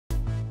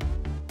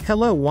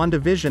Hello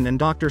WandaVision and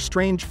Doctor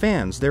Strange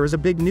fans, there is a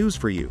big news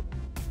for you.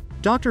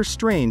 Doctor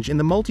Strange in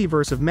the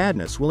Multiverse of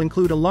Madness will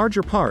include a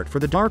larger part for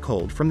the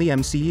Darkhold from the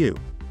MCU.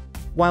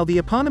 While the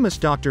eponymous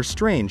Doctor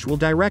Strange will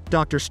direct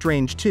Doctor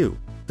Strange 2,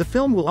 the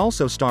film will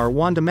also star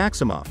Wanda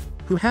Maximoff,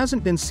 who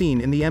hasn't been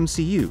seen in the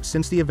MCU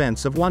since the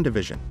events of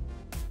WandaVision.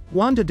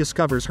 Wanda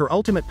discovers her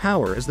ultimate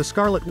power as the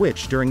Scarlet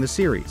Witch during the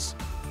series.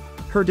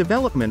 Her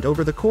development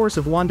over the course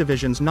of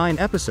WandaVision's 9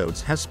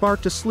 episodes has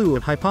sparked a slew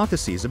of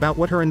hypotheses about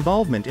what her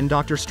involvement in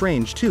Doctor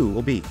Strange 2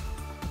 will be.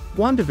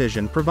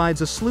 WandaVision provides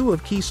a slew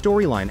of key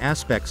storyline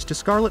aspects to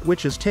Scarlet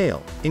Witch's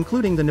tale,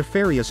 including the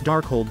nefarious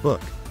Darkhold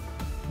book.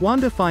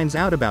 Wanda finds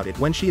out about it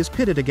when she is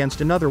pitted against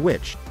another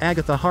witch,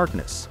 Agatha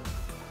Harkness.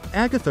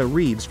 Agatha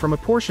reads from a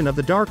portion of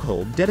the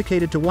Darkhold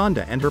dedicated to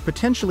Wanda and her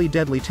potentially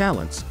deadly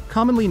talents,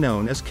 commonly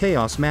known as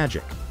chaos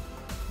magic.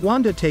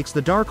 Wanda takes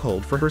the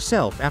Darkhold for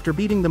herself after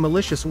beating the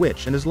malicious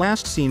witch and is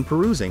last seen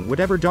perusing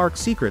whatever dark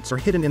secrets are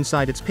hidden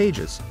inside its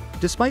pages,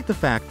 despite the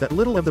fact that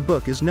little of the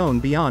book is known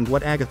beyond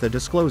what Agatha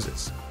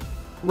discloses.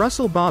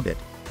 Russell Bobbitt,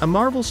 a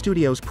Marvel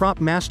Studios prop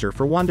master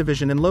for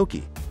WandaVision and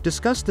Loki,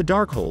 discussed the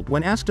Darkhold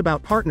when asked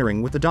about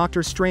partnering with the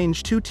Doctor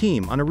Strange 2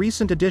 team on a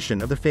recent edition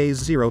of the Phase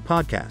Zero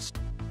podcast.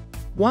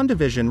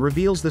 WandaVision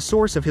reveals the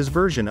source of his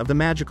version of the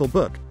magical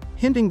book,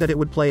 hinting that it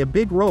would play a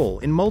big role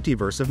in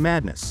Multiverse of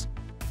Madness.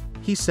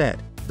 He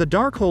said, "The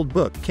Darkhold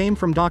book came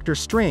from Doctor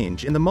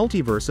Strange in the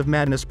Multiverse of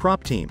Madness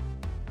prop team.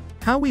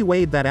 How we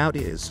weighed that out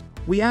is,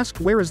 we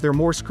asked where is there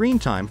more screen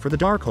time for the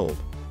Darkhold?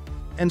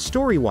 And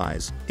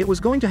story-wise, it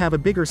was going to have a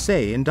bigger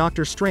say in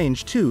Doctor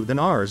Strange 2 than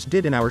ours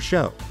did in our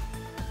show.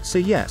 So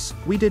yes,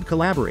 we did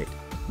collaborate.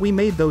 We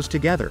made those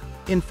together.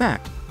 In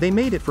fact, they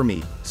made it for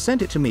me,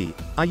 sent it to me,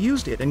 I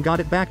used it and got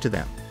it back to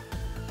them."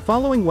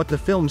 Following what the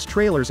film's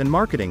trailers and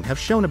marketing have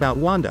shown about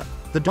Wanda,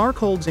 the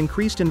Darkhold's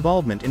increased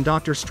involvement in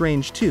Doctor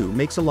Strange 2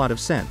 makes a lot of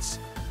sense.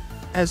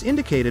 As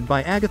indicated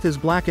by Agatha's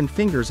blackened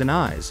fingers and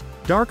eyes,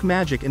 dark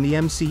magic in the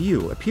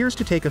MCU appears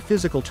to take a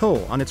physical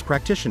toll on its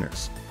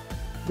practitioners.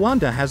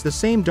 Wanda has the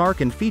same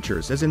darkened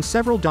features as in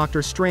several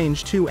Doctor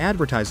Strange 2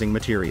 advertising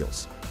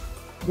materials.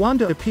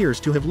 Wanda appears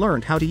to have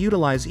learned how to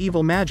utilize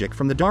evil magic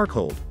from the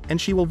Darkhold, and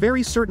she will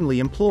very certainly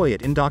employ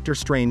it in Doctor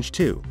Strange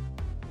 2.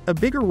 A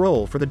bigger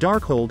role for the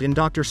Darkhold in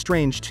Doctor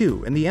Strange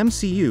 2 and the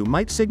MCU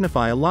might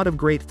signify a lot of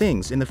great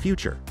things in the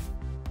future.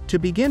 To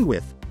begin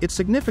with, its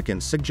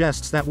significance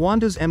suggests that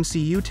Wanda's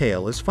MCU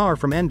tale is far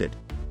from ended.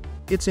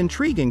 It's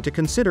intriguing to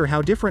consider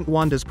how different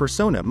Wanda's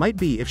persona might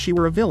be if she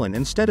were a villain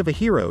instead of a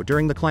hero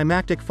during the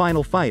climactic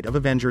final fight of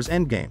Avengers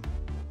Endgame.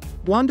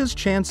 Wanda's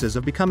chances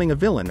of becoming a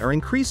villain are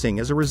increasing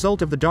as a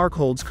result of the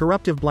Darkhold's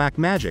corruptive black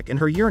magic and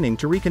her yearning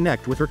to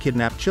reconnect with her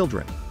kidnapped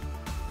children.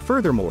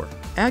 Furthermore,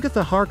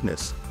 Agatha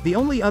Harkness, the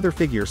only other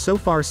figure so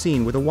far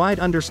seen with a wide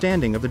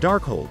understanding of the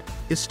Darkhold,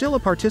 is still a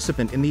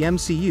participant in the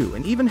MCU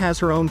and even has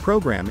her own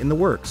program in the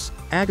works,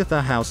 Agatha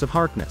House of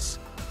Harkness.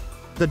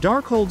 The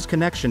Darkhold's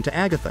connection to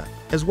Agatha,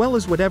 as well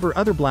as whatever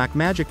other black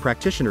magic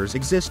practitioners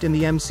exist in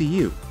the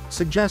MCU,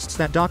 suggests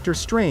that Doctor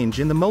Strange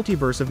in the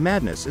Multiverse of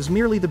Madness is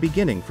merely the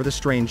beginning for the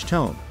Strange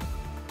tome.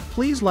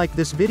 Please like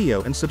this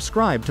video and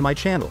subscribe to my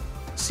channel.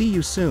 See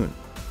you soon.